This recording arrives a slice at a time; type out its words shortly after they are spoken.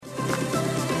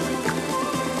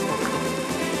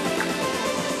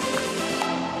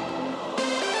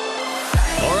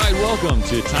right, welcome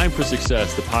to Time for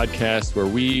Success, the podcast where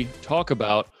we talk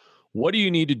about what do you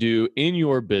need to do in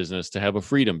your business to have a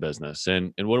freedom business.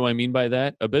 And what do I mean by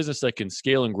that? A business that can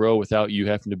scale and grow without you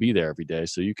having to be there every day.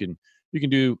 So you can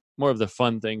do more of the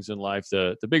fun things in life,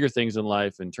 the bigger things in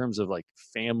life in terms of like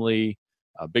family,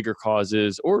 bigger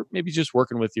causes, or maybe just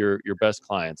working with your best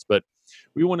clients. But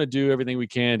we want to do everything we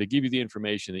can to give you the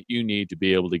information that you need to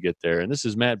be able to get there. And this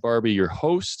is Matt Barbie, your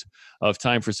host of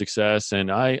Time for Success.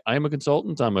 And I'm a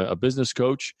consultant. I'm a business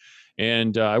coach.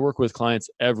 And I work with clients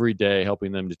every day,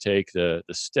 helping them to take the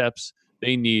steps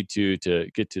they need to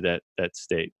get to that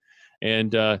state.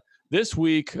 And this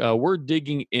week, we're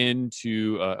digging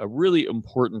into a really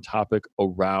important topic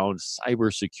around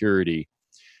cybersecurity.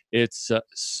 It's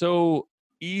so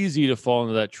easy to fall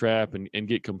into that trap and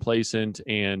get complacent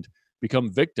and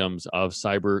become victims of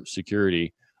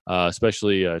cybersecurity,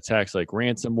 especially attacks like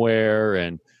ransomware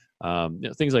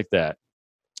and things like that.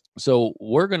 So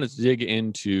we're going to dig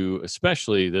into,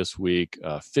 especially this week,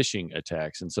 phishing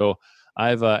attacks. And so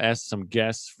I've asked some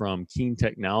guests from Keen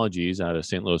Technologies out of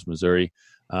St. Louis, Missouri,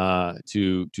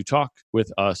 to talk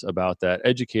with us about that,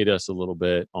 educate us a little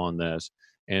bit on this,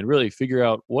 and really figure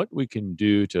out what we can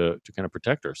do to kind of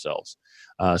protect ourselves.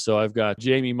 So I've got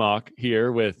Jamie Mock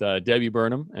here with Debbie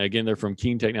Burnham. Again, they're from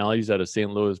Keen Technologies out of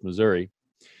St. Louis, Missouri.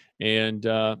 And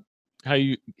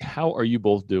how are you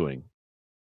both doing?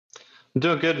 I'm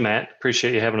doing good, Matt.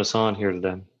 Appreciate you having us on here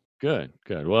today. Good.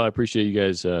 Well, I appreciate you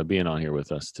guys being on here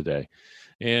with us today.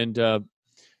 And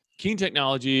Keen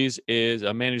Technologies is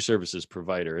a managed services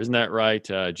provider. Isn't that right,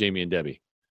 Jamie and Debbie?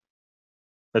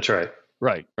 That's right.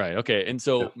 Right. Okay. And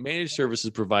so managed services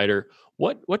provider,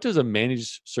 what does a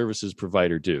managed services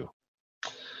provider do?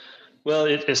 Well,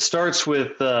 it starts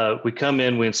with we come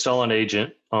in, we install an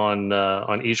agent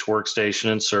on each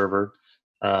workstation and server,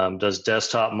 does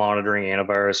desktop monitoring,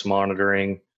 antivirus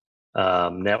monitoring,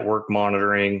 network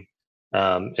monitoring,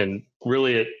 and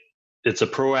really it's a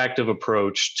proactive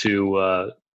approach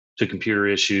to computer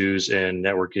issues and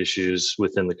network issues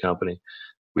within the company.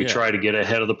 We try to get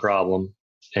ahead of the problem,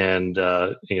 and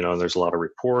there's a lot of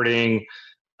reporting.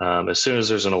 As soon as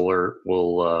there's an alert,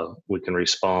 we can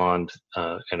respond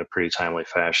in a pretty timely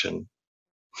fashion.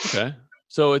 Okay,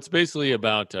 so it's basically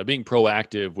about being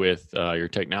proactive with your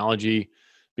technology,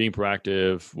 being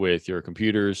proactive with your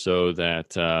computers, so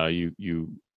that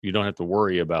you don't have to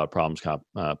worry about problems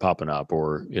popping up,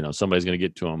 or somebody's going to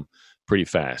get to them pretty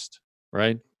fast,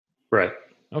 right? Right.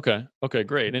 Okay,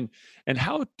 great. And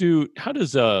how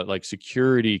does like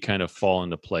security kind of fall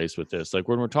into place with this? Like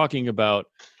when we're talking about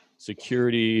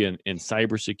security and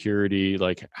cybersecurity,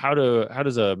 like how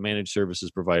does a managed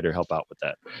services provider help out with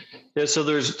that? Yeah, so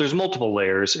there's multiple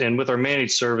layers, and with our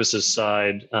managed services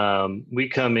side, we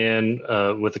come in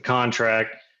with a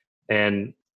contract,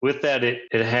 and with that,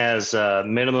 it has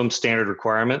minimum standard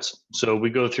requirements. So we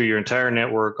go through your entire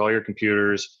network, all your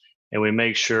computers, and we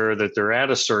make sure that they're at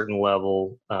a certain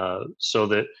level, so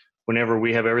that whenever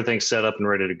we have everything set up and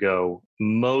ready to go,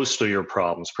 most of your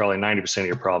problems, probably 90% of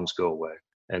your problems, go away.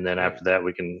 And then after that,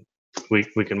 we can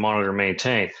monitor and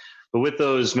maintain. But with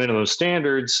those minimum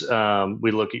standards,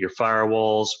 we look at your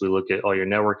firewalls, we look at all your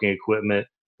networking equipment,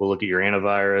 we'll look at your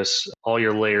antivirus, all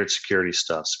your layered security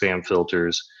stuff, spam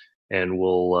filters, and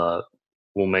we'll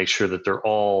make sure that they're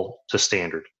all to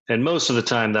standard. And most of the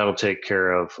time, that'll take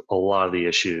care of a lot of the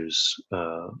issues,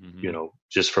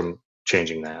 just from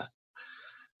changing that.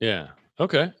 Yeah.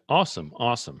 Okay. Awesome.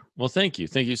 Well, thank you.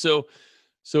 So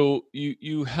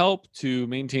you help to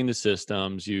maintain the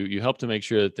systems. You help to make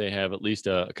sure that they have at least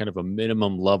a kind of a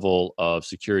minimum level of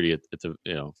security at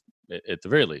the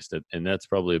very least, and that's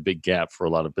probably a big gap for a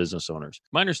lot of business owners.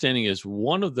 My understanding is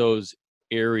one of those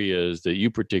areas that you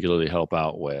particularly help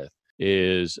out with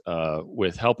is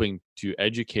with helping to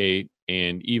educate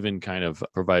and even kind of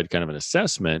provide kind of an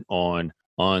assessment on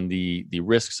the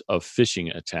risks of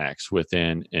phishing attacks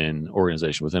within an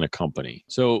organization, within a company.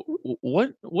 So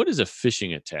what is a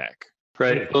phishing attack?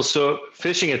 Right. Well, so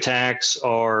phishing attacks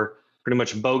are pretty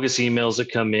much bogus emails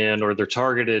that come in, or they're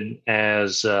targeted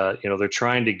as, they're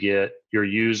trying to get your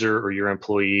user or your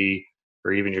employee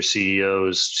or even your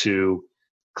CEOs to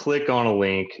click on a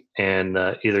link and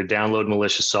either download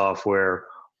malicious software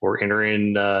or enter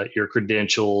in your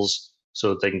credentials so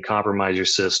that they can compromise your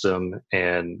system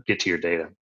and get to your data.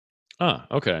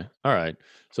 Okay. All right.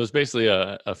 So it's basically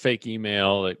a fake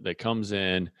email that comes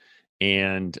in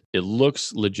and it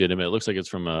looks legitimate. It looks like it's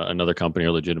from another company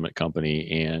or legitimate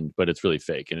company, but it's really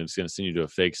fake. And it's going to send you to a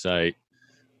fake site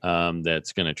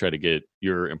that's going to try to get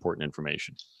your important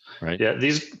information, right? Yeah,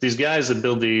 these guys that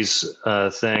build these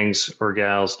things, or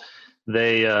gals,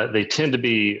 they tend to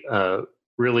be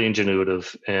really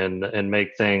ingenuitive and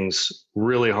make things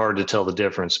really hard to tell the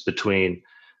difference between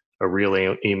a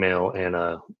real email and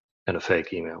a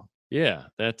fake email. Yeah,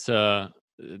 that sounds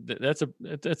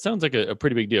like a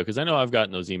pretty big deal, because I know I've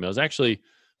gotten those emails. Actually,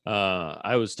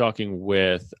 I was talking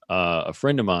with a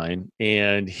friend of mine,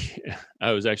 and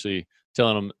I was actually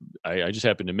telling him, I just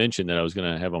happened to mention that I was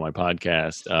going to have on my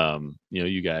podcast,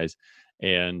 you guys,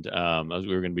 and we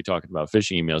were going to be talking about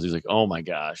phishing emails. He's like, "Oh my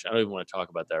gosh, I don't even want to talk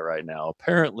about that right now."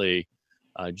 Apparently,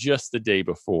 just the day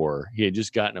before, he had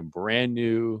just gotten a brand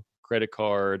new credit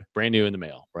card, brand new in the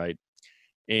mail, right?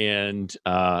 And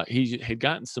he had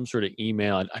gotten some sort of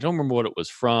email. I don't remember what it was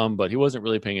from, but he wasn't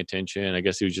really paying attention. I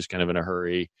guess he was just kind of in a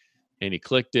hurry, and he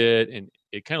clicked it, and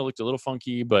it kind of looked a little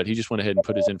funky, but he just went ahead and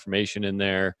put his information in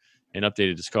there and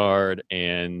updated his card.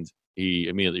 And he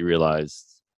immediately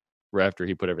realized, right after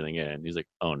he put everything in, he's like,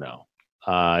 "Oh no,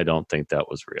 I don't think that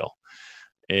was real."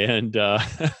 And yeah,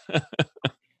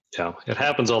 it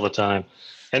happens all the time,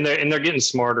 and they're getting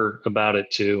smarter about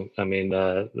it too. I mean,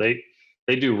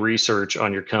 they do research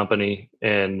on your company,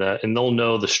 and they'll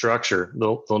know the structure.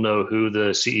 They'll know who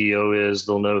the CEO is.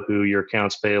 They'll know who your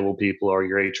accounts payable people are,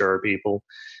 your HR people,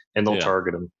 and they'll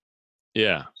target them.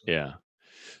 Yeah, yeah.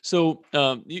 So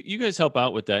you guys help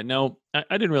out with that. Now, I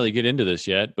didn't really get into this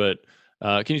yet, but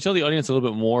can you tell the audience a little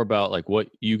bit more about like what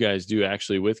you guys do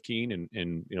actually with Keene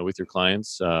and with your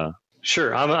clients?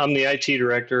 Sure, I'm the IT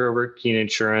director over at Keene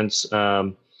Insurance,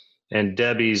 and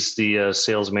Debbie's the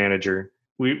sales manager.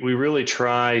 We really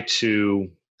try to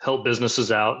help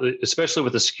businesses out, especially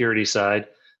with the security side,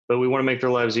 but we want to make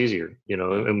their lives easier,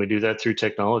 and we do that through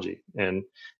technology. And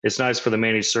it's nice for the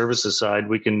managed services side.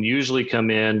 We can usually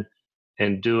come in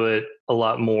and do it a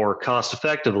lot more cost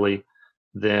effectively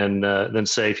than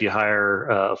say if you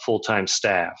hire full-time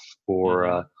staff,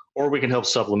 or we can help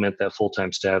supplement that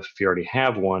full-time staff if you already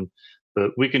have one.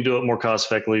 But we can do it more cost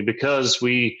effectively because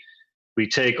we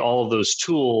take all of those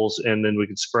tools and then we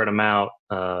can spread them out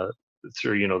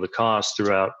through the cost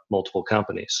throughout multiple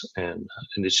companies, and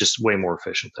it's just way more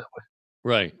efficient that way.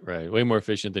 Right. Way more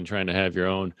efficient than trying to have your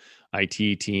own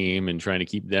IT team and trying to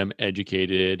keep them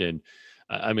educated. And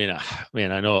I mean,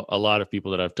 man, I know a lot of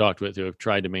people that I've talked with who have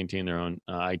tried to maintain their own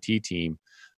IT team.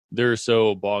 They're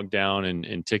so bogged down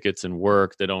in tickets and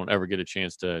work, they don't ever get a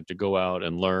chance to go out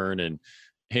and learn, and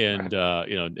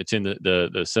it's in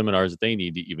the seminars that they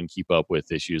need to even keep up with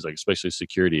issues, like especially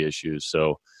security issues.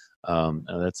 So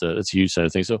that's a huge side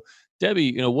of things. So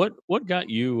Debbie, what got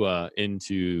you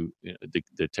into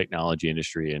the technology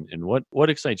industry, and what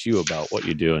excites you about what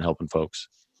you do and helping folks?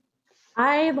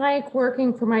 I like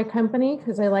working for my company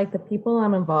because I like the people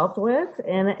I'm involved with,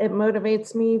 and it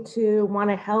motivates me to want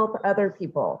to help other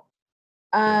people.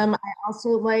 I also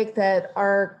like that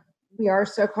we are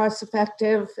so cost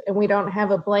effective, and we don't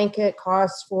have a blanket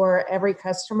cost for every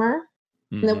customer.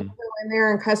 Mm-hmm. And then we go in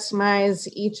there and customize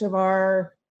each of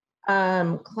our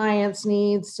clients'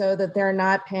 needs so that they're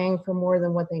not paying for more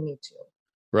than what they need to.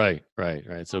 Right.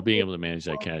 So being able to manage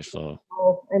that cash flow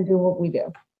and do what we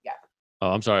do. Yeah.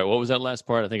 Oh, I'm sorry. What was that last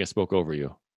part? I think I spoke over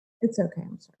you. It's okay.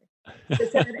 I'm sorry.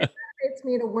 It motivates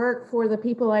me to work for the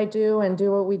people I do and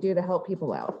do what we do to help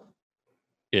people out.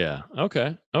 Yeah.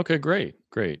 Okay. Great.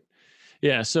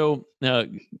 Yeah. So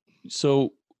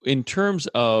in terms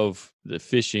of the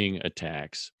phishing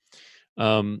attacks,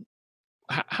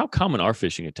 how common are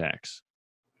phishing attacks?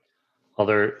 Well,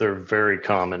 they're very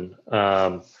common.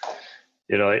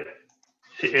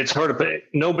 It's hard to pay.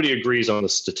 Nobody agrees on the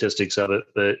statistics of it,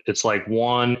 but it's like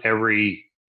 1 every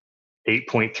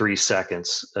 8.3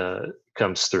 seconds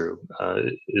comes through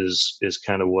is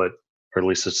kind of what, or at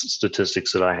least the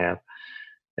statistics that I have.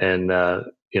 And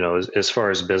as far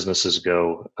as businesses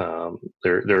go,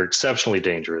 they're exceptionally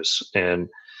dangerous, and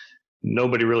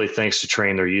nobody really thinks to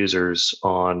train their users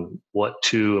on what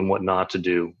to and what not to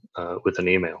do with an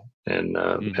email. And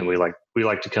and we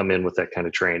like to come in with that kind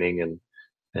of training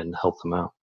and help them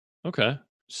out. Okay,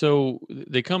 so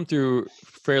they come through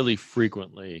fairly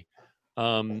frequently.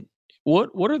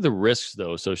 What are the risks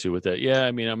though associated with that? Yeah,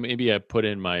 I mean, maybe I put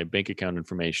in my bank account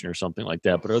information or something like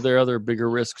that, but are there other bigger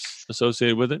risks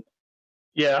associated with it?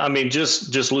 Yeah, I mean,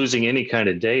 just losing any kind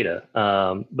of data,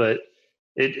 but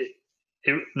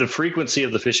the frequency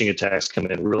of the phishing attacks come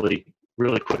in really,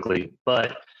 really quickly.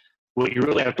 But what you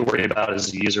really have to worry about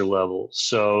is the user level.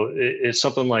 So it's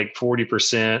something like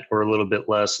 40% or a little bit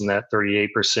less than that,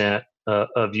 38%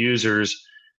 of users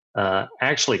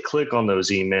actually click on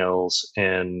those emails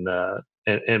and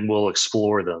we'll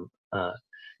explore them.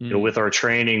 With our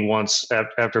training, once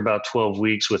after about 12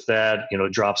 weeks with that,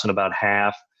 it drops in about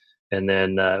half. And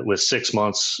then with 6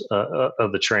 months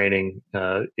of the training,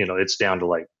 it's down to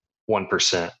like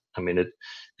 1%. I mean,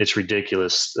 it's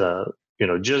ridiculous.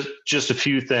 Just a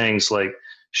few things like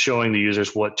showing the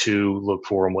users what to look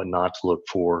for and what not to look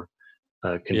for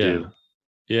can Yeah. do.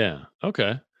 Yeah.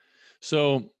 Okay.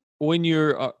 So when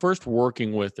you're first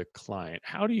working with a client,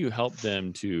 how do you help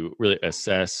them to really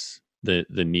assess the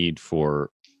need for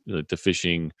the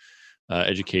phishing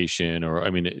education, or I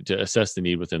mean, to assess the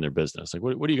need within their business? Like,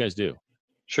 what do you guys do?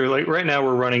 Sure. Like right now,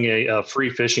 we're running a free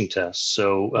phishing test,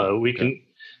 so Oh, we okay.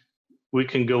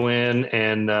 can go in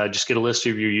and just get a list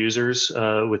of your users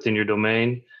within your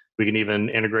domain. We can even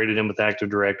integrate it in with Active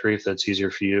Directory if that's easier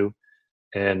for you.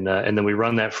 And then we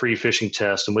run that free phishing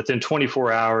test, and within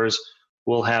 24 hours,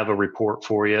 we'll have a report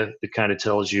for you that kind of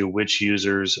tells you which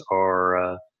users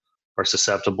are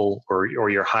susceptible or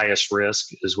your highest risk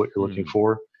is what you're looking Hmm.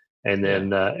 for, Yeah.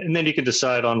 and then you can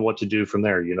decide on what to do from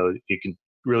there. You can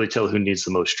really tell who needs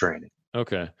the most training.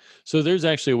 Okay. So there's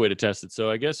actually a way to test it. So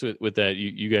I guess with that,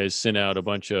 you guys send out a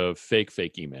bunch of fake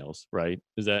emails, right?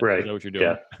 Is Right. that what you're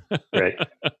Yeah. doing? Right.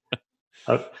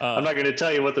 I'm uh, not going to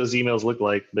tell you what those emails look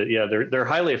like, but yeah, they're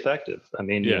highly effective. I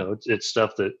mean, yeah. it's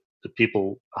stuff that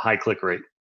people high click rate.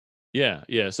 Yeah,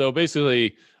 yeah. So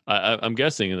basically, I'm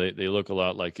guessing they look a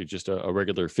lot like just a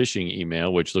regular phishing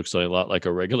email, which looks a lot like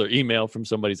a regular email from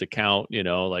somebody's account.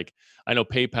 Like I know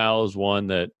PayPal is one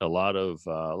that a lot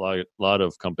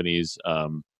of companies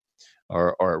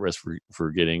are at risk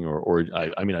for getting, or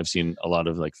I mean, I've seen a lot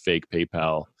of like fake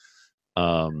PayPal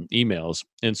emails,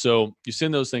 and so you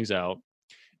send those things out,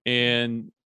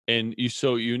 and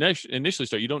initially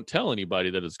start. You don't tell anybody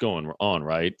that it's going on,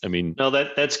 right? I mean, No,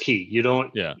 that's key. You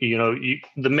don't, yeah.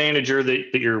 the manager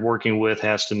that you're working with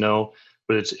has to know,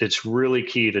 but it's really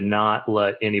key to not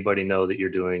let anybody know that you're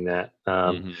doing that.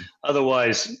 Hmm.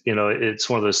 Otherwise, it's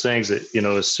one of those things that,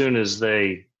 as soon as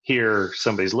they hear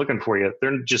somebody's looking for you,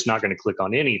 they're just not going to click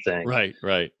on anything, Right,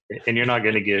 right. and you're not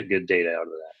going to get good data out of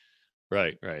that.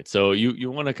 Right, right. So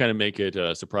you want to kind of make it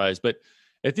a surprise, but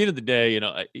at the end of the day,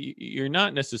 you're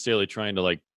not necessarily trying to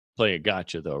like play a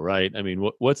gotcha, though, right? I mean,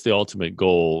 what's the ultimate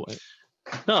goal?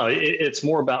 No, it's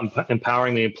more about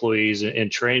empowering the employees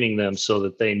and training them so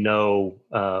that they know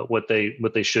what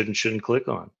they should and shouldn't click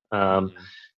on. Mhm.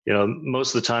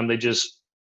 Most of the time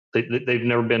they've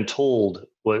never been told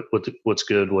what's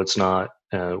good, what's not,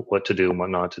 what to do and what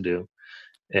not to do,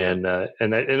 Yeah,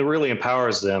 and it really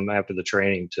empowers them after the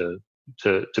training to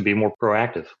be more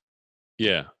proactive.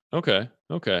 yeah. Okay,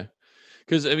 okay.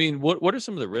 Because I mean, what are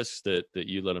some of the risks that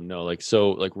you let them know? Like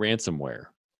ransomware.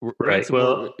 Right. Ransomware.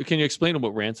 Well, Can you explain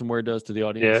what ransomware does to the yeah,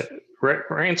 audience?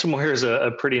 ransomware is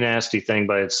a pretty nasty thing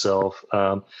by itself.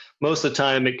 Most of the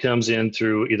time, it comes in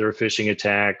through either a phishing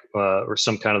attack or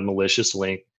some kind of malicious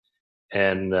link,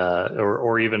 and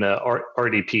or even a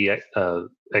RDP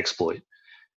exploit.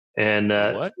 And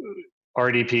A what?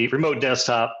 RDP, remote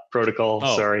desktop protocol.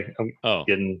 Oh, Sorry, I'm oh,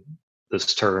 getting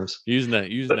those terms. using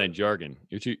But that jargon.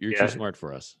 You're too yeah, smart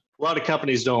for us. a lot of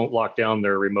companies don't lock down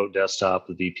their remote desktop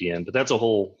with VPN, but that's a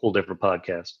whole different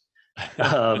podcast.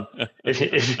 Um,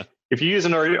 if you use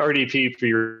an RDP for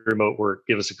your remote work,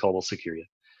 give us a call. We'll secure you.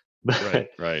 Right,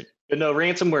 But, right. but no,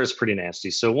 ransomware is pretty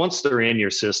nasty. So once they're in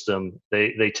your system,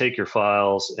 they take your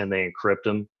files and they encrypt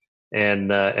them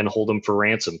and hold them for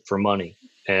ransom for money,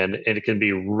 and it can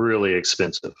be really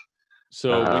expensive.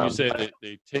 So when you Um, say that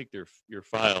they take your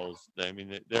files, I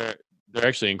mean they're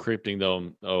actually encrypting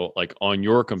them, like on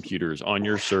your computers, on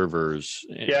your servers,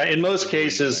 yeah, in most where you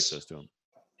have cases, access to them.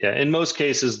 yeah, in most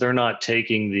cases, they're not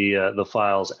taking the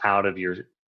files out of your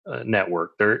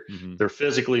network. They're Hmm. they're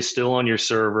physically still on your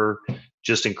server,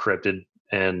 just encrypted,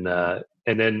 Hmm.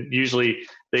 and then usually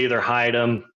they either hide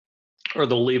them or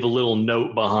they'll leave a little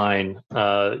note behind,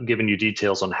 giving you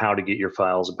details on how to get your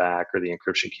files back or the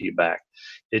encryption key back.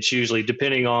 It's usually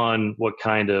depending on what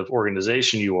kind of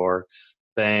organization you are,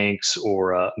 banks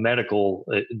or medical.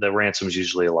 The ransom is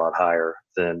usually a lot higher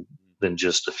than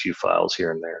just a few files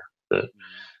here and there. But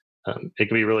it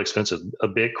can be really expensive. A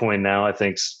Bitcoin now, I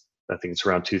think it's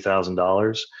around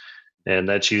 $2,000, and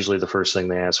that's usually the first thing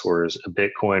they ask for is a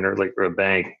Bitcoin or a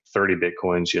bank 30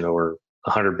 Bitcoins, or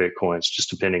 100 Bitcoins,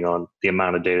 just depending on the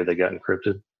amount of data they got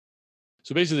encrypted.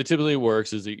 So basically, typically it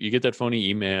works is that you get that phony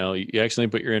email, you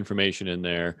accidentally put your information in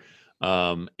there,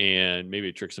 and maybe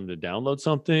it tricks them to download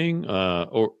something.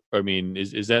 Or I mean,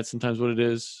 is that sometimes what it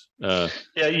is?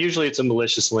 Yeah, usually it's a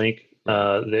malicious link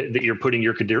Right. that you're putting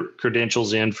your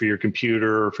credentials in for your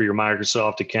computer or for your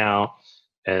Microsoft account,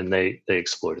 and they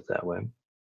exploit it that way.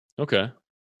 Okay.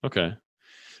 Okay.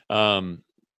 Um,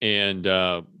 and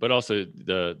but also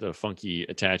the funky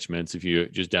attachments. If you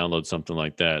just download something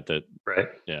like that, Right.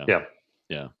 yeah, Yeah.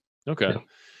 yeah. Okay. Yeah.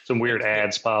 Some weird And so,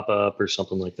 ads pop up or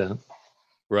something like that.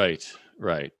 right,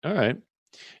 right. All right.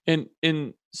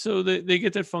 And so they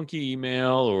get that funky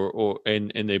email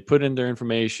and they put in their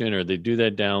information or they do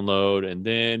that download, and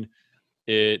then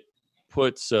it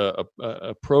puts a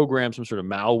program, some sort of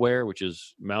malware, which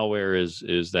is malware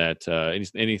is that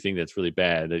anything that's really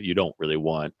bad that you don't really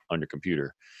want on your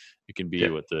computer. It can be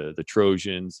with the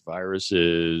Trojans,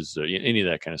 viruses, any of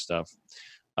that kind of stuff.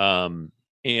 And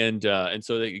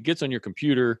so it gets on your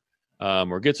computer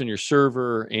or gets on your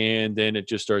server, and then it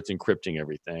just starts encrypting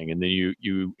everything. And then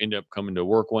you end up coming to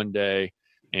work one day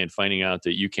and finding out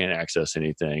that you can't access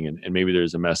anything. And maybe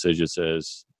there's a message that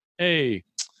says, "Hey,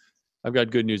 I've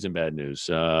got good news and bad news.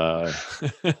 Right.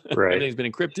 Everything's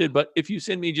been encrypted, but if you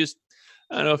send me just,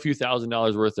 I don't know, a few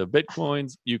 $1,000s worth of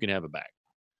Bitcoins, you can have it back."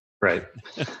 Right.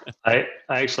 I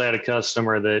actually had a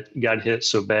customer that got hit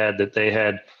so bad that they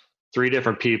had 3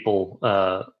 different people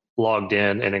logged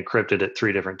in and encrypted at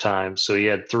 3 different times. So he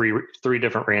had three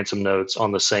different ransom notes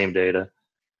on the same data.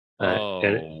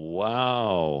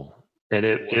 Wow. And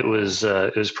it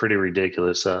was pretty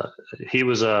ridiculous. He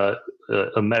was a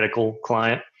medical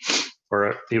client,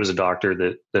 or he was a doctor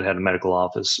that had a medical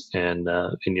office, and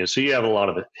so you have a lot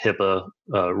of HIPAA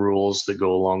rules that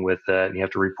go along with that, and you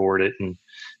have to report it. And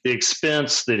the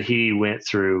expense that he went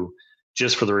through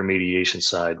just for the remediation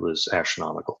side was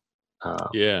astronomical.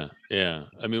 Yeah.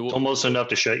 I mean, almost enough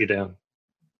to shut you down.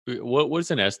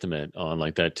 What's an estimate on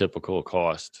like that typical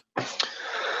cost?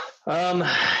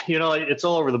 It's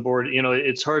all over the board.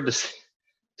 It's hard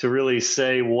to really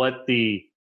say what the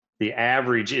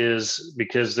average is,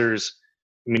 because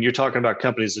you're talking about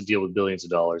companies that deal with billions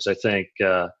of dollars. I think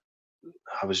I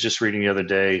was just reading the other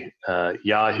day,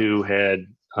 Yahoo had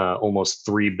almost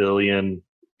 3 billion,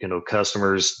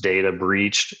 customers' data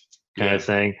breached, kind of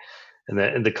thing,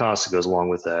 and the cost that goes along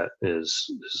with that is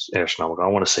astronomical. I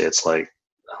want to say it's like,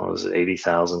 was it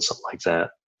 80,000, something like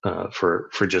that, for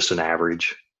just an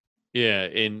average. Yeah,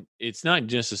 and it's not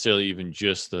necessarily even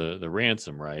just the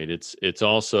ransom, right? It's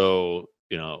also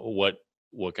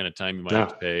what kind of time you might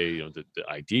have to pay, the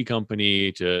ID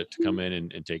company to come in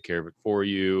and take care of it for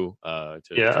you,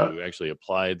 to actually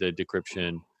apply the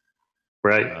decryption.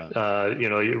 Right.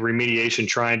 Remediation,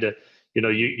 trying to,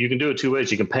 you can do it 2 ways.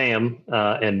 You can pay them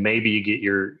and maybe you get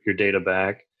your data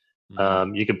back.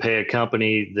 Mm-hmm. You can pay a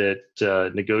company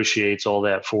that negotiates all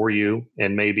that for you,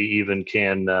 and maybe even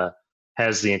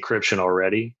has the encryption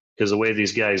already. Because the way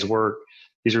these guys work,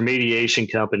 these remediation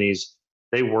companies,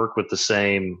 they work with the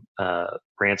same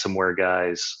ransomware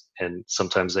guys, and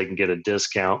sometimes they can get a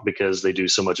discount because they do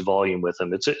so much volume with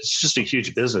them. It's just a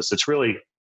huge business. It's really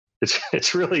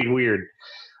weird,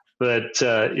 but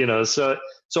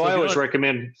so I always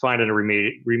recommend finding a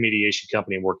remediation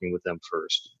company and working with them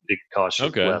first. It costs you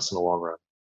less in the long run.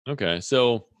 Okay,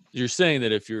 so you're saying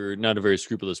that if you're not a very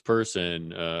scrupulous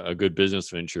person, a good business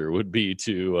venture would be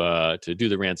to do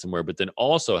the ransomware, but then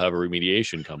also have a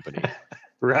remediation company.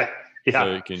 Right. Yeah.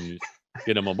 So you can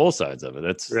get them on both sides of it.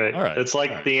 That's right. All right. It's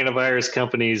like the antivirus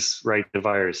companies write the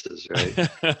viruses, right?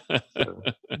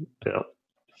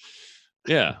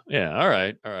 Yeah. All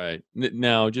right.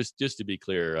 Now, just to be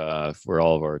clear, for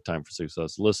all of our Time for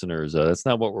Success listeners, that's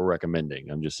not what we're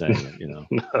recommending. I'm just saying, No.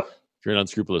 If you're an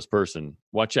unscrupulous person,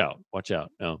 watch out.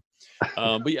 No. But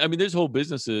I mean, there's whole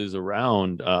businesses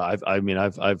around.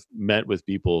 I've met with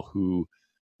people who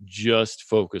just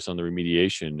focus on the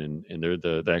remediation, and they're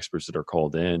the experts that are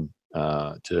called in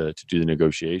to do the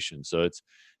negotiation. So it's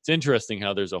interesting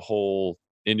how there's a whole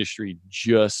industry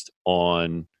just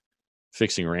on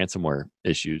fixing ransomware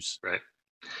issues. Right.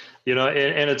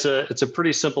 And it's a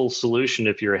pretty simple solution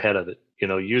if you're ahead of it.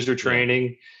 User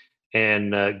training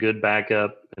and good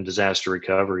backup and disaster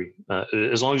recovery.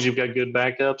 As long as you've got good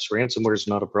backups, ransomware is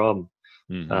not a problem.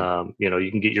 Mm-hmm.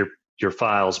 You can get your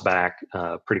files back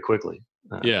pretty quickly.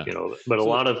 But a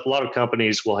lot of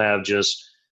companies will have just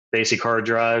basic hard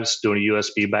drives, doing a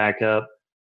USB backup,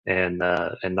 and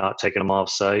not taking them off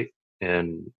site,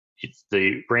 and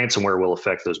the ransomware will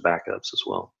affect those backups as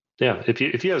well. Yeah, if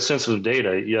you have sensitive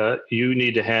data, you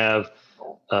need to have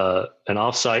an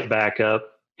off-site backup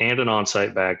and an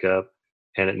on-site backup,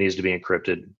 and it needs to be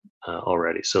encrypted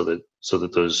already, so that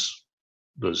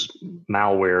those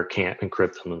malware can't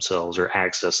encrypt them themselves or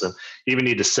access them. You even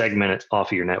need to segment it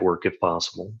off of your network if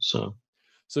possible. So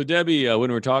Debbie, when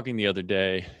we were talking the other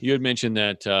day, you had mentioned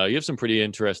that you have some pretty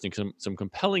interesting, some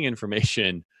compelling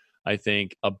information, I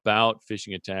think, about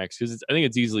phishing attacks, because I think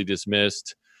it's easily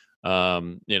dismissed.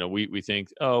 We think,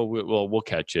 we'll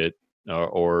catch it,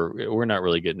 or we're not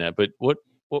really getting that. But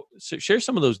so share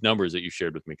some of those numbers that you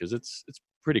shared with me, because it's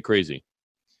pretty crazy.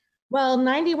 Well,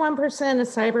 91% of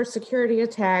cybersecurity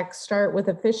attacks start with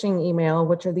a phishing email,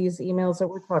 which are these emails that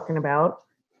we're talking about.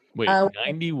 Wait,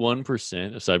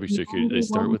 91% of cybersecurity, they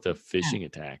start with a 91%. phishing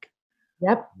attack.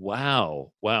 Yep.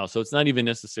 Wow. Wow. So it's not even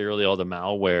necessarily all the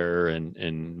malware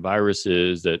and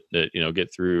viruses that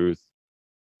get through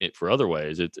it for other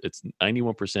ways. It's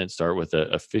 91% start with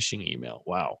a phishing email.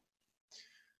 Wow.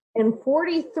 And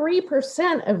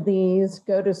 43% of these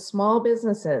go to small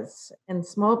businesses, and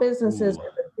small businesses Ooh.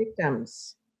 are the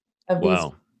victims of these.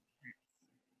 Wow.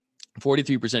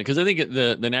 43%. Because I think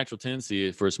the natural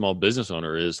tendency for a small business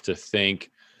owner is to think,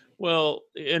 well,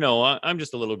 I'm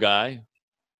just a little guy.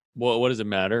 Well, what does it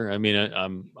matter? I mean,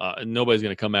 I'm nobody's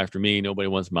going to come after me. Nobody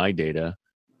wants my data.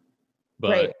 But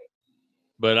Right.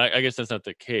 but I guess that's not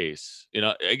the case.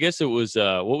 I guess it was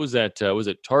what was that? Was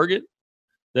it Target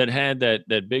that had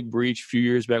that big breach a few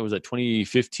years back? Was that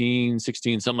 2015,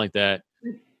 16, something like that?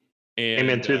 Came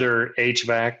in through their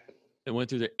HVAC. It went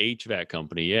through the HVAC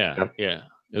company. Yeah, Yep. yeah.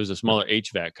 It was a smaller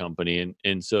HVAC company,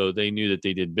 and so they knew that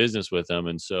they did business with them,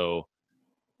 and so.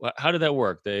 How did that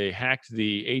work? They hacked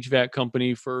the HVAC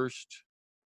company first.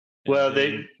 Well,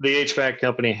 the HVAC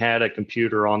company had a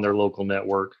computer on their local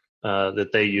network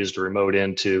that they used to remote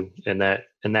into, and that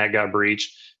got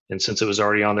breached. And since it was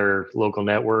already on their local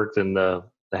network, then the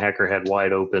hacker had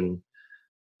wide open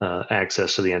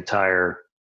access to the entire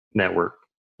network.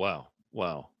 Wow.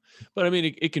 But I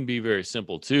mean, it can be very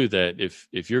simple too. That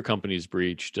if your company's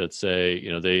breached, let's say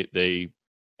they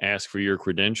ask for your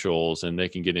credentials and they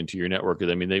can get into your network.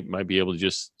 I mean, they might be able to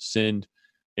just send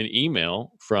an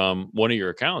email from one of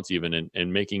your accounts even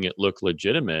and making it look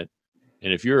legitimate.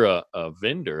 And if you're a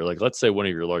vendor, like let's say one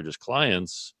of your largest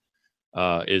clients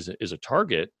is a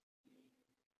Target,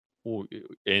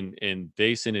 and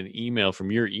they send an email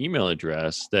from your email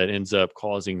address that ends up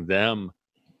causing them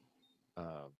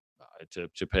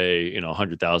to pay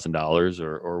 $100,000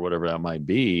 or whatever that might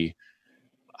be.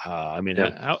 I mean,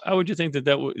 how would you think that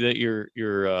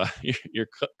your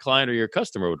client or your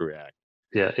customer would react?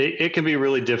 Yeah, it can be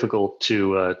really difficult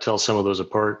to tell some of those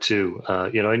apart too.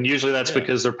 And usually that's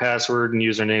because their password and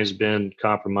username has been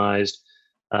compromised.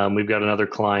 We've got another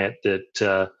client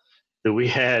that we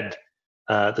had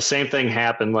the same thing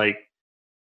happen. Like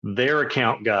their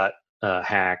account got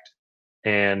hacked,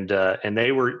 and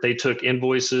they took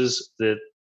invoices that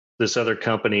this other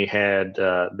company had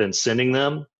been sending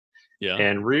them. Yeah.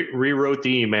 And rewrote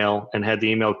the email and had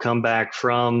the email come back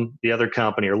from the other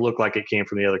company or look like it came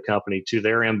from the other company to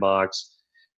their inbox.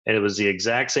 And it was the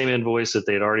exact same invoice that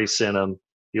they'd already sent them.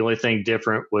 The only thing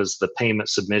different was the payment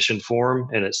submission form.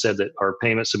 And it said that our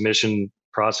payment submission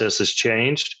process has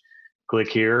changed. Click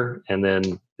here. And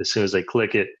then as soon as they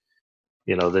click it,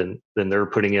 then they're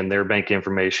putting in their bank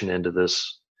information into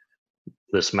this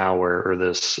malware or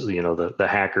this, the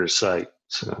hacker's site.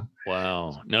 So,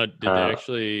 wow. Now,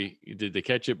 did they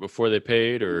catch it before they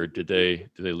paid, or did they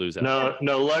lose out?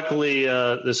 No. Luckily,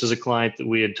 this is a client that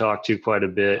we had talked to quite a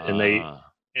bit, and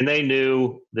they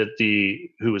knew that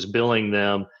who was billing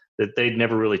them, that they'd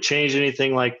never really changed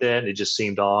anything like that. It just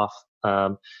seemed off,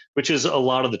 which is a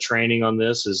lot of the training on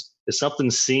this is if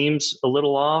something seems a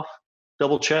little off,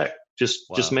 double check,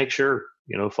 just make sure,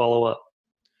 follow up.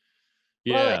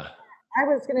 Yeah. Well, I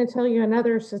was going to tell you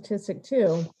another statistic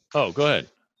too. Oh, go ahead.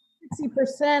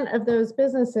 60% of those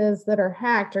businesses that are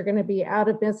hacked are going to be out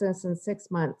of business in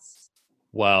 6 months.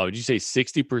 Wow. Did you say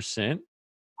 60%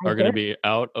 are going to be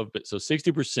out of? So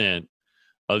 60%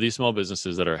 of these small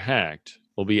businesses that are hacked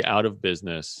will be out of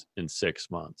business in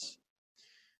 6 months.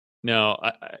 Now,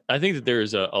 I think that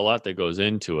there's a lot that goes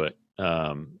into it.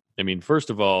 I mean, first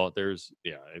of all, if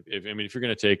you're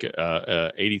going to take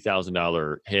a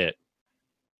 $80,000 hit,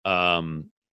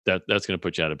 that's going to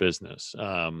put you out of business.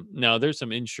 Now there's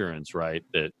some insurance, right,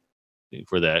 that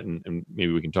for that, and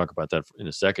maybe we can talk about that in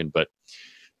a second. But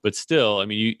still, I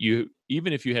mean, you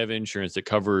even if you have insurance that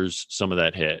covers some of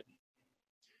that hit,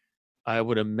 I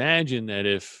would imagine that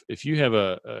if you have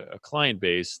a client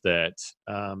base that,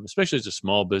 especially as a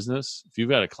small business, if you've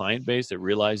got a client base that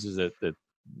realizes that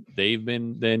they've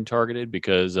been then targeted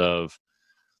because of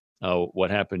what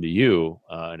happened to you,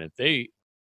 and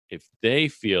if they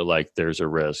feel like there's a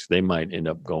risk, they might end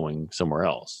up going somewhere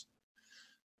else.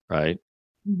 Right.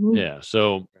 Mm-hmm. Yeah.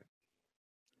 So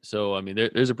I mean,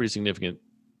 there's a pretty significant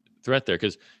threat there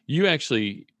because you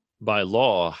actually, by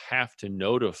law, have to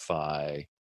notify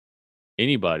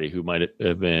anybody who might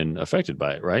have been affected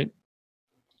by it, right?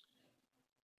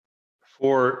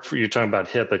 For you're talking about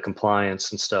HIPAA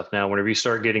compliance and stuff. Now, whenever you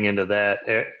start getting into that,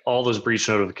 all those breach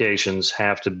notifications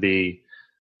have to be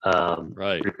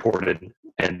reported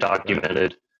and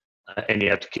documented, and you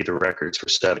have to keep the records for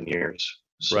 7 years.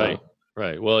 So.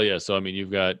 Right. Well, yeah. So I mean,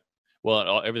 you've got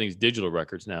everything's digital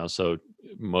records now. So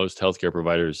most healthcare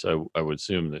providers, I would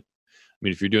assume that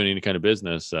mean, if you're doing any kind of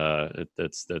business,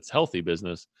 that's healthy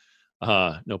business,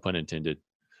 no pun intended.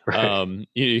 Right.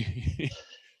 You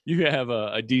you have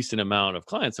a decent amount of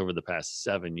clients over the past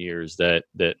 7 years that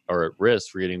are at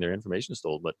risk for getting their information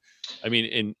stolen. But I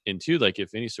mean, in two, like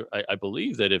if any sort, I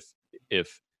believe that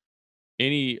if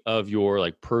any of your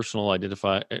like personal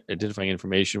identifying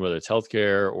information, whether it's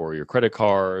healthcare or your credit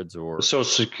cards or Social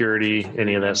Security, Social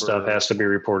any Security of that stuff number, has to be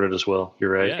reported as well.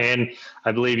 You're right. yeah, And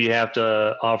I believe you have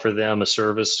to offer them a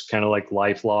service kind of like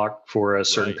LifeLock for a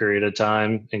certain right, period of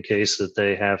time in case that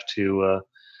they have to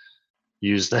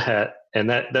use that. And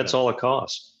that's yeah, all it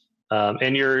costs.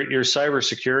 And your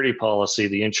cybersecurity policy,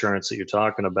 the insurance that you're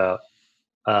talking about,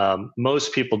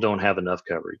 most people don't have enough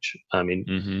coverage. I mean,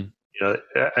 mm-hmm,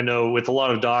 I know with a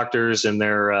lot of doctors and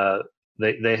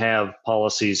they have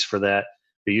policies for that,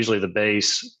 but usually the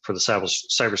base for the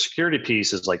cybersecurity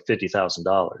piece is like $50,000.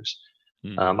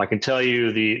 mm-hmm, I can tell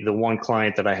you the one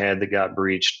client that I had that got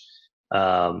breached,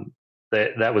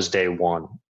 that was day one.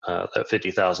 That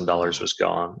 $50,000 wow, was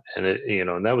gone, and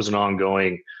and that was an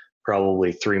ongoing,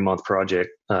 probably 3-month project.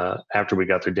 After we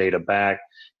got their data back,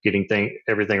 getting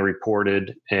everything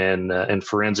reported and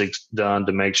forensics done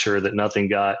to make sure that nothing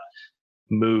got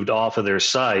moved off of their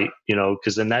site,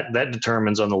 because then that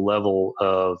determines on the level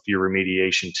of your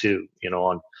remediation too,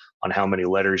 on how many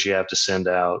letters you have to send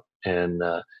out and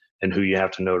who you have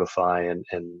to notify and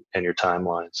your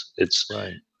timelines.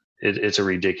 right, It's a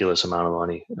ridiculous amount of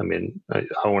money. I mean,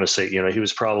 I want to say, he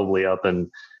was probably up in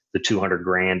the 200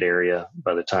 grand area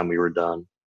by the time we were done.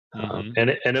 mm-hmm,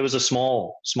 And it was a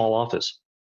small office.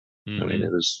 I mean, mm-hmm,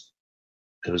 it was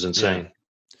yeah. insane.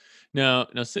 Now,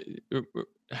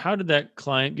 how did that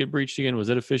client get breached again? Was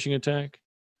it a phishing attack?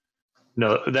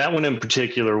 No, that one in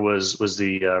particular was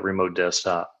the remote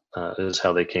desktop, is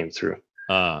how they came through.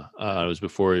 It was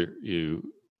before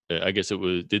you. I guess it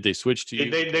was. Did they switch to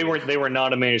you? They were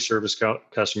not a managed service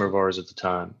customer of ours at the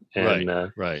time, Right,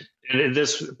 and right. in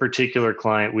this particular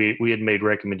client, we had made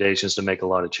recommendations to make a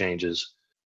lot of changes,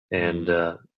 and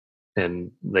Mm.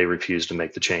 and they refused to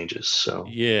make the changes. So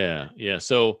Yeah, yeah.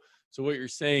 So what you're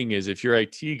saying is, if your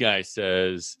IT guy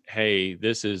says, "Hey,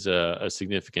 this is a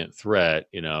significant threat,"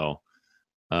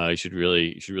 you should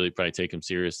really probably take him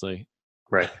seriously.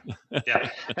 right. Yeah,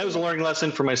 that was a learning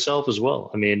lesson for myself as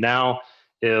well. I mean, now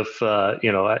if I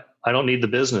don't need the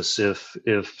business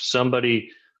if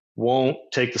somebody won't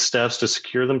take the steps to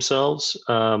secure themselves,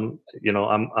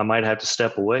 I might have to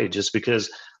step away just because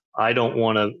I don't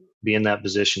want to be in that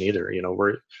position either.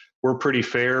 We're pretty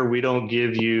fair. We don't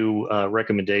give you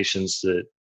recommendations that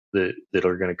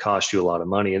are going to cost you a lot of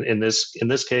money. And in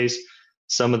this case,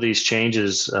 some of these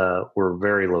changes were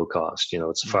very low cost.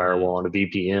 It's a Hmm. firewall and a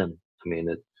VPN. I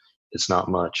mean, it's not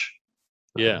much.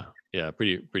 Yeah, yeah.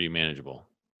 Pretty manageable.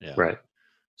 Yeah. Right.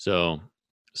 So,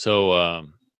 so,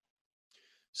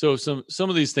 so some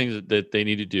of these things that they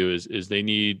need to do is they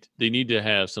need to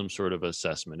have some sort of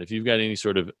assessment. If you've got any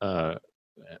sort of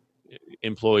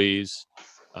employees,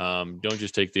 don't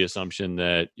just take the assumption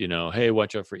that hey,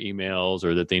 watch out for emails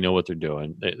or that they know what they're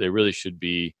doing. They really should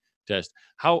be tested.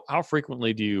 How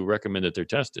frequently do you recommend that they're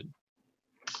tested?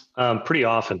 Pretty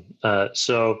often.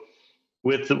 So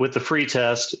with the free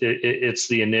test, it's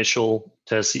the initial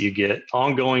test that you get.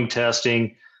 Ongoing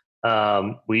testing,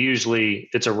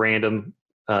 it's a random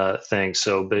thing.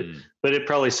 So, Mm, but it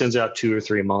probably sends out 2 or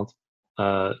 3 a month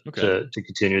okay. to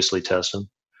continuously test them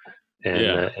and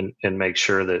Yeah. and make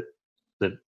sure that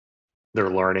they're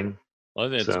learning. Well, I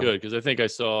think that's So good because I think I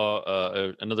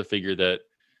saw another figure that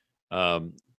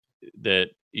um,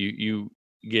 that you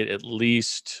get at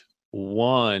least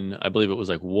one. I believe it was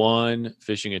like one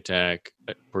phishing attack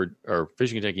per or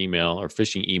phishing attack email or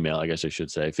phishing email. I guess I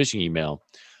should say phishing email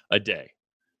a day,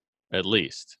 at right,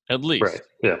 least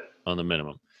yeah, on the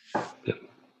minimum. yeah,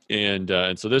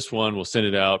 And so this one will send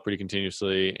it out pretty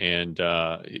continuously. And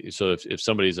so if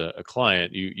somebody's a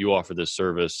client, you offer this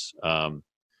service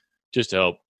just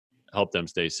to help them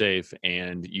stay safe,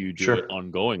 and you do it sure.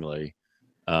 ongoingly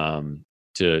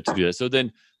to do that. So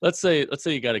then let's say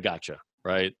you got a gotcha,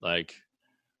 right? Like,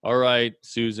 all right,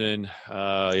 Susan,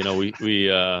 we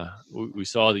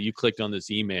saw that you clicked on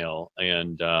this email,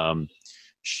 and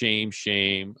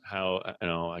shame, how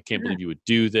I can't believe you would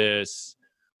do this.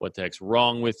 What the heck's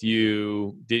wrong with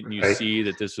you? Didn't you Right. see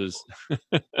that this was?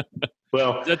 Is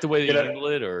Well, that the way that you you know, handle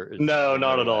it, or is no, there a not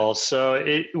better at way? all.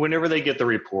 So whenever they get the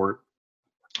report,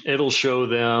 it'll show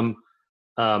them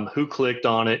who clicked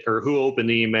on it or who opened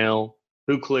the email,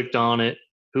 who clicked on it,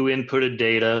 who inputted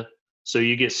data. So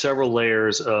you get several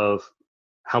layers of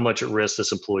how much at risk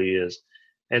this employee is.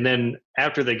 And then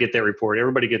after they get that report,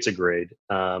 everybody gets a grade,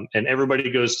 and everybody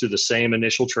goes through the same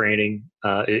initial training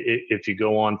if you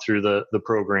go on through the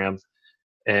program,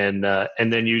 and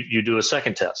then you do a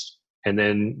second test, and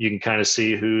then you can kind of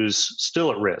see who's still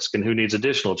at risk and who needs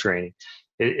additional training.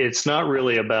 It's not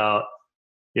really about,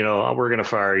 we're going to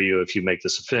fire you if you make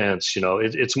this offense.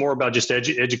 It's more about just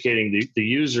educating the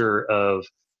user of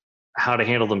how to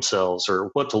handle themselves or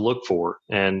what to look for,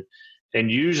 and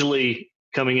usually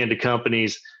coming into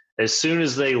companies, as soon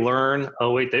as they learn,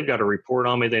 oh wait, they've got a report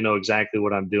on me, they know exactly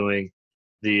what I'm doing,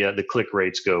 the click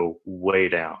rates go way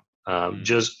down.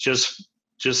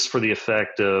 Just for the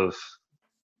effect of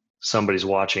somebody's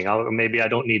watching. Maybe I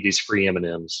don't need these free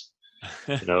M&Ms,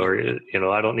 or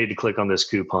I don't need to click on this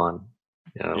coupon.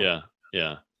 Yeah.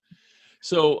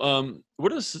 So,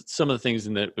 what are some of the things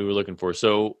that we were looking for?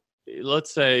 So,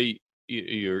 let's say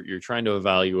you're trying to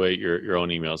evaluate your own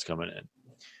emails coming in.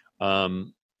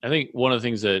 I think one of the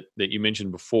things that you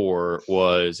mentioned before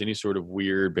was any sort of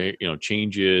weird,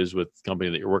 changes with the company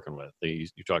that you're working with. You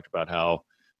talked about how,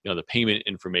 the payment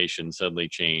information suddenly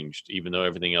changed, even though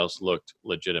everything else looked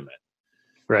legitimate.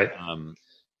 Right.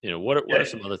 What are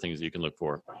some other things that you can look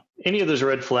for? Any of those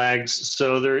red flags.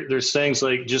 So there's things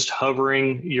like just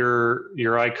hovering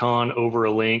your icon over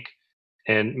a link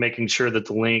and making sure that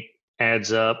the link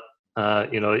adds up. A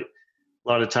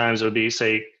lot of times it would be,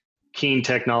 say,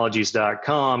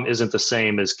 keentechnologies.com isn't the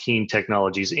same as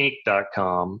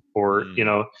keentechnologiesinc.com, or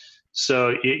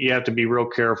so you have to be real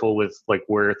careful with like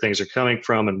where things are coming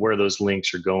from and where those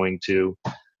links are going to.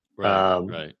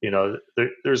 Right.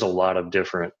 There's a lot of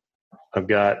different. I've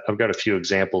got a few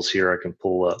examples here I can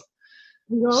pull up.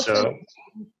 You also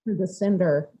for the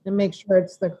sender and make sure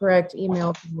it's the correct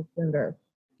email from the sender.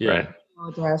 Yeah.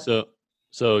 Address.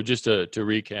 So just to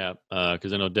recap,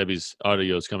 because I know Debbie's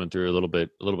audio is coming through a little bit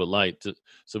light.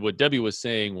 So what Debbie was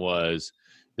saying was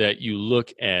that you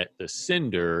look at the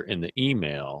sender in the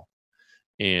email,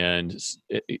 and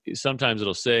sometimes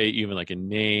it'll say even like a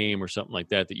name or something like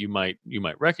that you might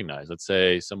recognize. Let's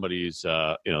say somebody's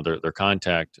their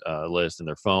contact list and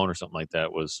their phone or something like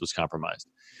that was compromised,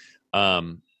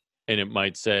 and it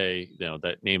might say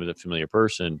that name of the familiar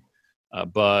person.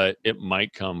 But it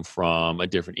might come from a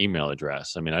different email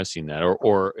address. I mean, I've seen that,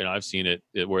 or I've seen it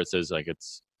where it says like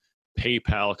it's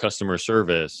PayPal customer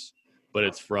service, but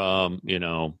it's from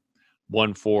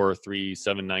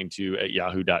 1437792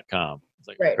 @yahoo.com. It's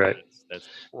like, right. That's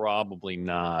probably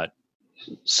not.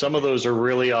 Some of those are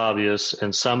really obvious,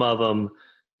 and some of them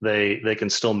they can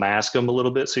still mask them a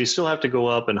little bit. So you still have to go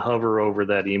up and hover over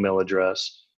that email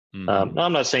address. Mm-hmm.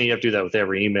 I'm not saying you have to do that with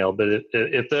every email, but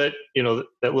if that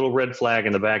that little red flag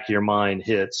in the back of your mind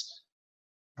hits,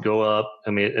 go up.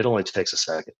 I mean, it only takes a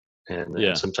second,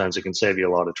 and sometimes it can save you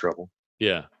a lot of trouble.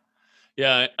 Yeah.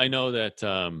 I know that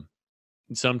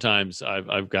sometimes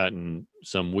I've gotten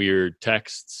some weird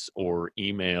texts or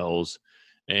emails,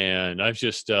 and I've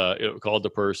just called the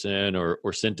person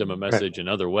or sent them a message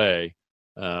another way.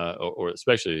 Or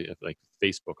especially if like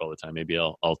Facebook all the time, maybe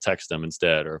I'll text them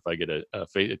instead, or if I get a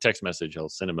text message, I'll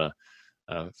send them a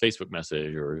Facebook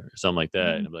message or something like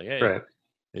that, and I'm like, hey,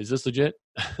 is this legit?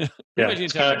 Imagine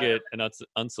trying to get an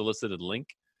unsolicited link.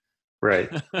 Right.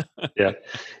 Yeah.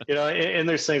 And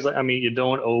there's things like, you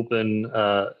don't open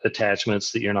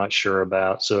attachments that you're not sure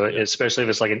about. So especially if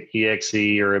it's like an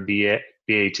EXE or a BAT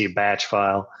batch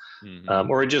file,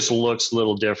 or it just looks a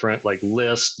little different, like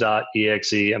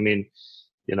list.exe. I mean,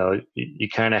 you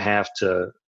kind of have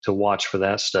to watch for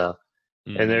that stuff.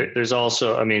 And there's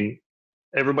also,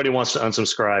 everybody wants to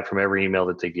unsubscribe from every email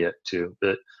that they get to,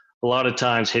 but a lot of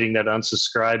times hitting that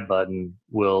unsubscribe button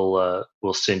will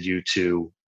send you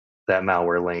to that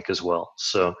malware link as well.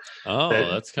 So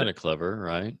that's kind of clever,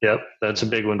 right? Yep. That's a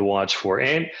big one to watch for.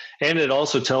 And it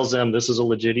also tells them this is a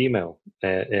legit email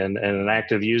and an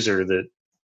active user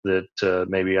that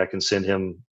maybe I can send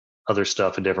him other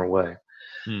stuff a different way.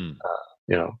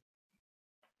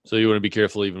 So you want to be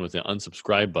careful even with the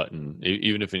unsubscribe button,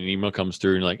 even if an email comes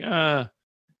through and like,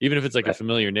 even if it's like a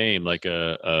familiar name, like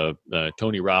a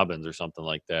Tony Robbins or something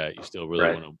like that, you still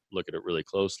really want to look at it really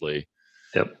closely.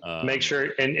 Yep. Make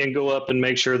sure and go up and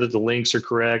make sure that the links are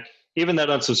correct. Even that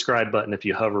unsubscribe button, if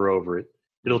you hover over it,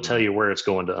 it'll tell you where it's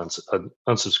going to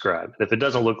unsubscribe. If it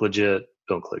doesn't look legit,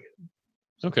 don't click it.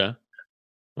 Okay.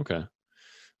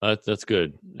 That's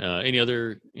good. Any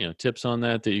other tips on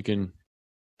that you can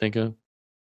think of?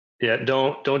 Yeah,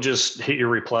 don't just hit your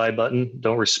reply button.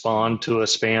 Don't respond to a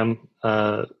spam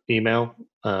email.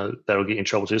 That'll get you in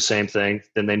trouble too. Same thing.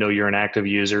 Then they know you're an active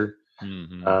user.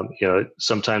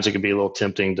 Sometimes it can be a little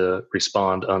tempting to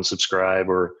respond, unsubscribe,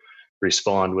 or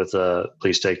respond with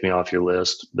please take me off your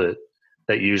list. But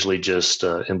that usually just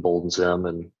emboldens them,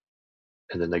 and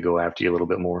then they go after you a little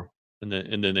bit more. And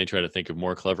then they try to think of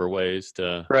more clever ways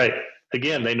to. Right.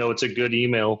 Again, they know it's a good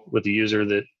email with a user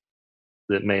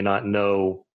that may not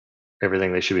know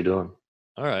everything they should be doing.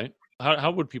 All right.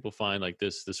 How would people find like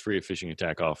this free phishing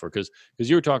attack offer? Because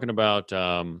you were talking about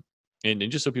and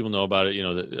just so people know about it, a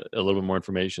little bit more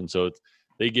information. So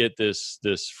they get this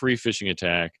free phishing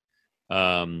attack,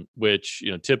 which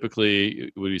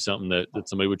typically would be something that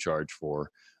somebody would charge for,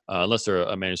 unless they're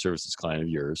a managed services client of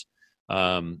yours.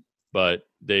 But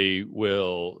they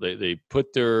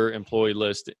put their employee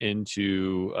list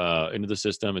into the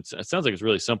system. It sounds like it's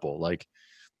really simple,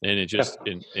 and it just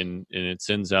and it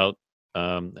sends out.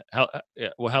 How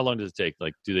long does it take?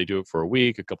 Like, do they do it for a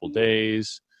week, a couple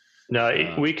days?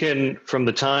 No, we can, from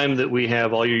the time that we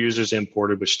have all your users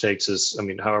imported, which takes us,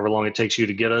 however long it takes you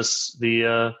to get us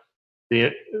the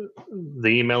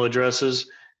email addresses,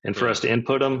 and for us to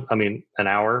input them, an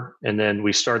hour, and then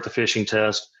we start the phishing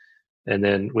test, and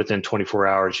then within 24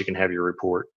 hours you can have your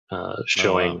report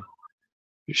showing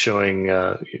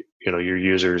your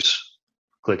users'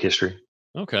 click history.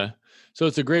 Okay, so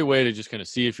it's a great way to just kind of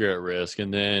see if you're at risk,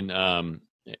 and then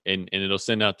and it'll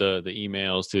send out the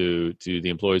emails to the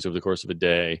employees over the course of a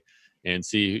day, and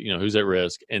see who's at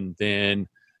risk, and then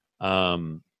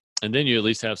you at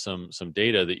least have some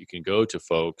data that you can go to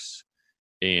folks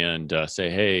and say,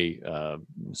 hey,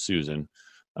 Susan,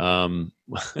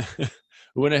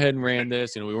 we went ahead and ran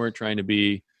this. We weren't trying to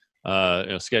be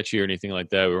sketchy or anything like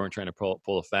that. We weren't trying to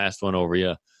pull a fast one over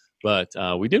you. But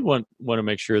we did want to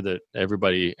make sure that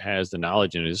everybody has the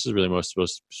knowledge, and this is really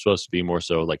supposed to be more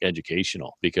so like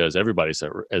educational, because everybody's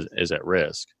is at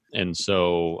risk. And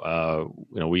so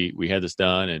we had this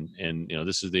done, and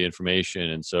this is the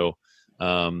information, and so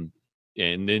and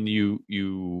then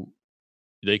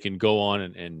they can go on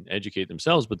and educate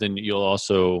themselves, but then you'll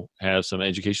also have some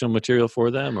educational material for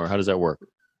them, or how does that work?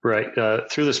 Right.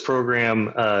 Through this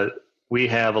program, we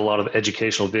have a lot of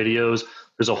educational videos.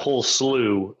 There's a whole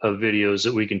slew of videos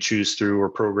that we can choose through, or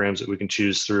programs that we can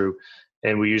choose through.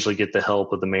 And we usually get the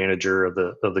help of the manager of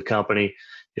the company.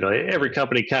 Every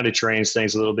company kind of trains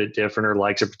things a little bit different, or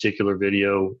likes a particular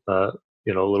video, a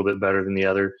little bit better than the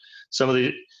other. Some of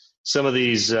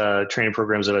these training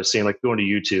programs that I've seen, like going to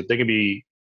YouTube, they can be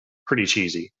pretty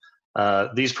cheesy.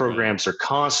 These programs are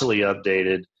constantly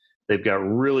updated. They've got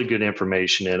really good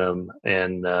information in them,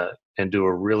 and do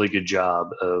a really good job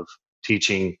of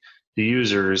teaching the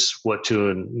users what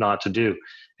to and not to do.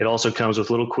 It also comes with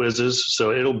little quizzes,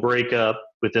 so it'll break up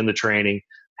within the training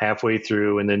halfway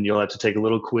through, and then you'll have to take a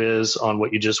little quiz on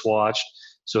what you just watched,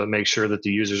 so it makes sure that the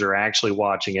users are actually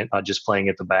watching it, not just playing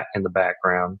it in the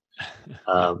background.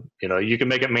 You can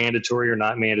make it mandatory or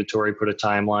not mandatory, put a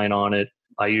timeline on it.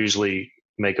 I usually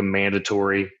make them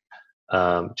mandatory,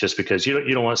 just because you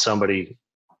don't want somebody,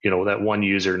 that one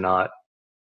user not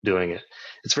doing it.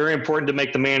 It's very important to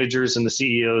make the managers and the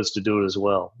CEOs to do it as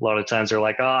well. A lot of times they're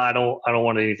like, I don't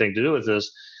want anything to do with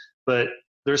this, but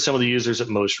there's some of the users at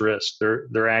most risk.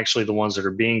 They're actually the ones that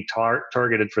are being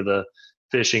targeted for the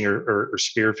phishing or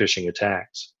spear phishing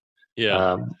attacks.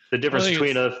 Yeah. The difference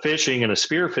between a phishing and a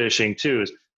spear phishing too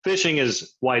is phishing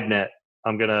is wide net.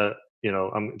 I'm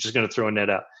just going to throw a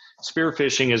net out. Spear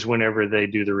phishing is whenever they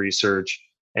do the research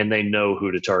and they know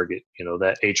who to target,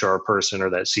 that HR person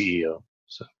or that CEO.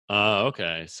 So.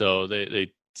 Okay. So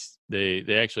they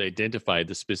actually identified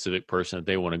the specific person that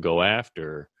they want to go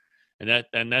after,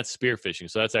 and that's spear phishing.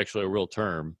 So that's actually a real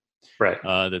term, right?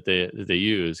 That they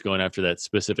use, going after that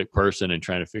specific person and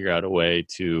trying to figure out a way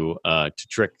to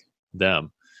trick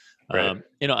them. Right.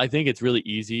 I think it's really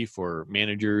easy for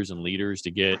managers and leaders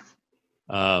to get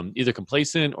either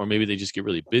complacent, or maybe they just get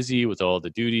really busy with all the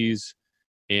duties,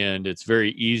 and it's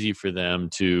very easy for them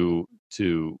to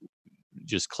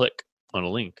just click on a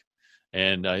link.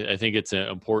 And I think it's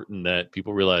important that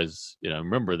people realize,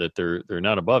 remember that they're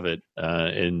not above it,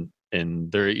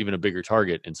 and they're even a bigger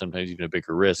target, and sometimes even a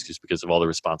bigger risk, just because of all the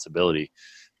responsibility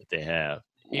that they have.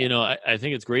 I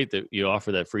think it's great that you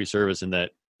offer that free service, and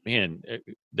that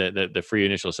the free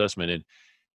initial assessment,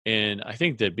 and I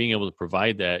think that being able to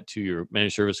provide that to your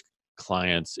managed service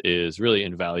clients is really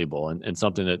invaluable, and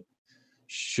something that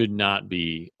should not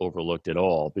be overlooked at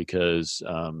all, because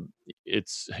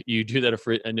you do that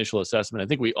for initial assessment. I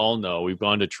think we all know, we've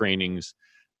gone to trainings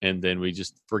and then we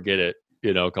just forget it,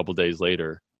 a couple days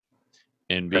later,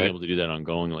 and being able to do that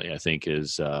ongoingly, I think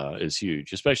is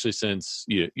huge, especially since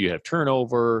you have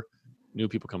turnover, new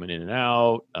people coming in and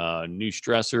out, new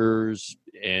stressors,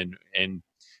 and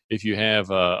if you have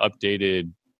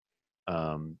updated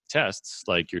tests,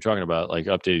 like you're talking about, like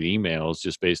updated emails,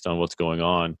 just based on what's going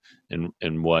on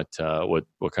and what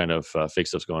kind of fake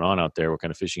stuff's going on out there, what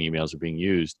kind of phishing emails are being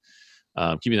used.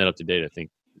 Keeping that up to date, I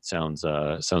think it sounds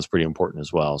pretty important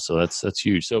as well. So that's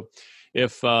huge. So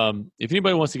if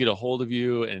anybody wants to get a hold of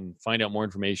you and find out more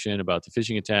information about the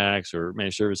phishing attacks or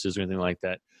managed services or anything like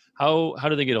that, how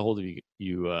do they get a hold of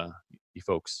you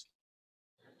folks?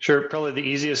 Sure. Probably the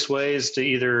easiest way is to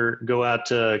either go out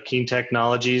to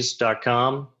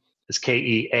keantechnologies.com. It's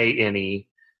KEANE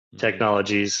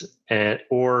technologies,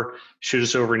 or shoot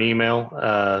us over an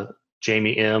email,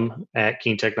 Jamie M at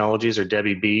Kean Technologies or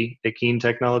Debbie B at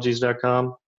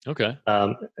keantechnologies.com. Okay.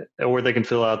 Or they can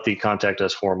fill out the contact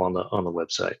us form on the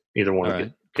website. Either one.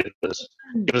 Right. Give us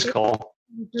a call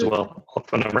as well.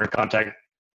 Phone number and contact.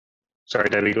 Sorry,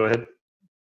 Debbie, go ahead.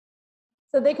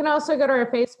 So they can also go to our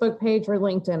Facebook page or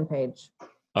LinkedIn page.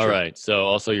 All right. So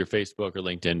also your Facebook or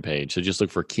LinkedIn page. So just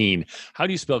look for Kean. How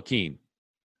do you spell Kean?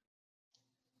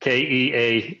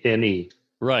 KEANE.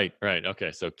 Right.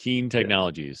 Okay. So Kean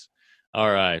Technologies. Yeah.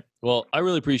 All right. Well, I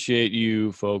really appreciate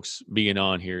you folks being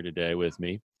on here today with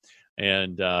me.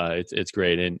 And it's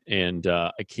great. And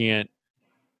I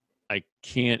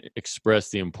can't express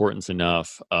the importance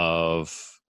enough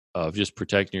of just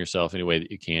protecting yourself any way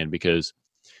that you can, because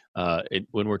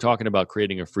when we're talking about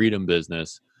creating a freedom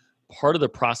business, part of the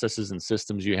processes and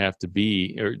systems you have to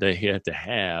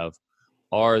have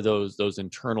are those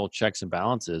internal checks and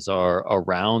balances are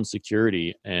around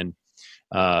security. And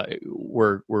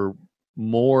we're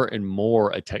more and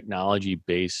more a technology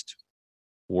based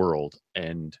world,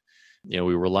 and we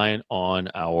rely on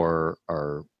our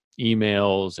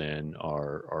emails and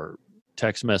our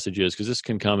text messages, because this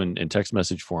can come in text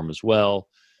message form as well,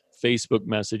 Facebook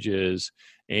messages.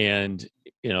 And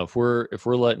if we're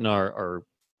letting our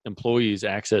employees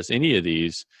access any of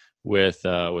these with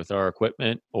our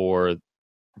equipment, or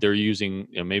they're using,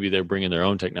 maybe they're bringing their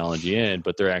own technology in,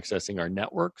 but they're accessing our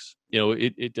networks,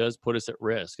 it does put us at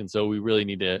risk. And so we really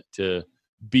need to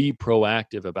be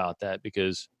proactive about that,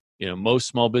 because most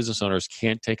small business owners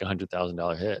can't take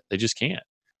 $100,000 hit. They just can't.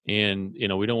 And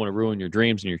we don't want to ruin your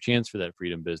dreams and your chance for that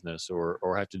freedom business, or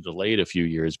have to delay it a few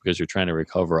years because you're trying to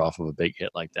recover off of a big hit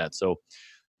like that. So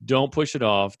don't push it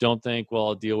off. Don't think, well,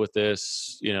 I'll deal with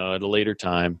this at a later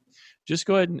time. Just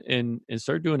go ahead and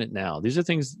start doing it now. These are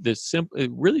things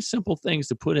really simple things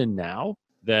to put in now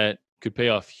that could pay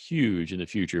off huge in the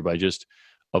future by just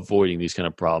avoiding these kind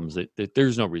of problems that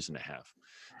there's no reason to have.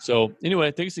 So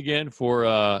anyway, thanks again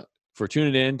for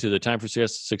tuning in to the Time for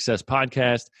Success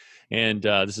podcast. And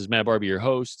this is Matt Barbie, your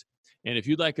host. And if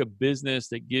you'd like a business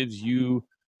that gives you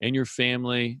and your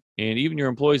family and even your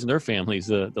employees and their families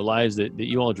the lives that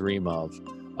you all dream of,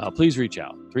 please reach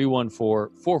out.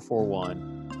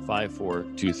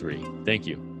 314-441-5423. Thank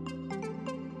you.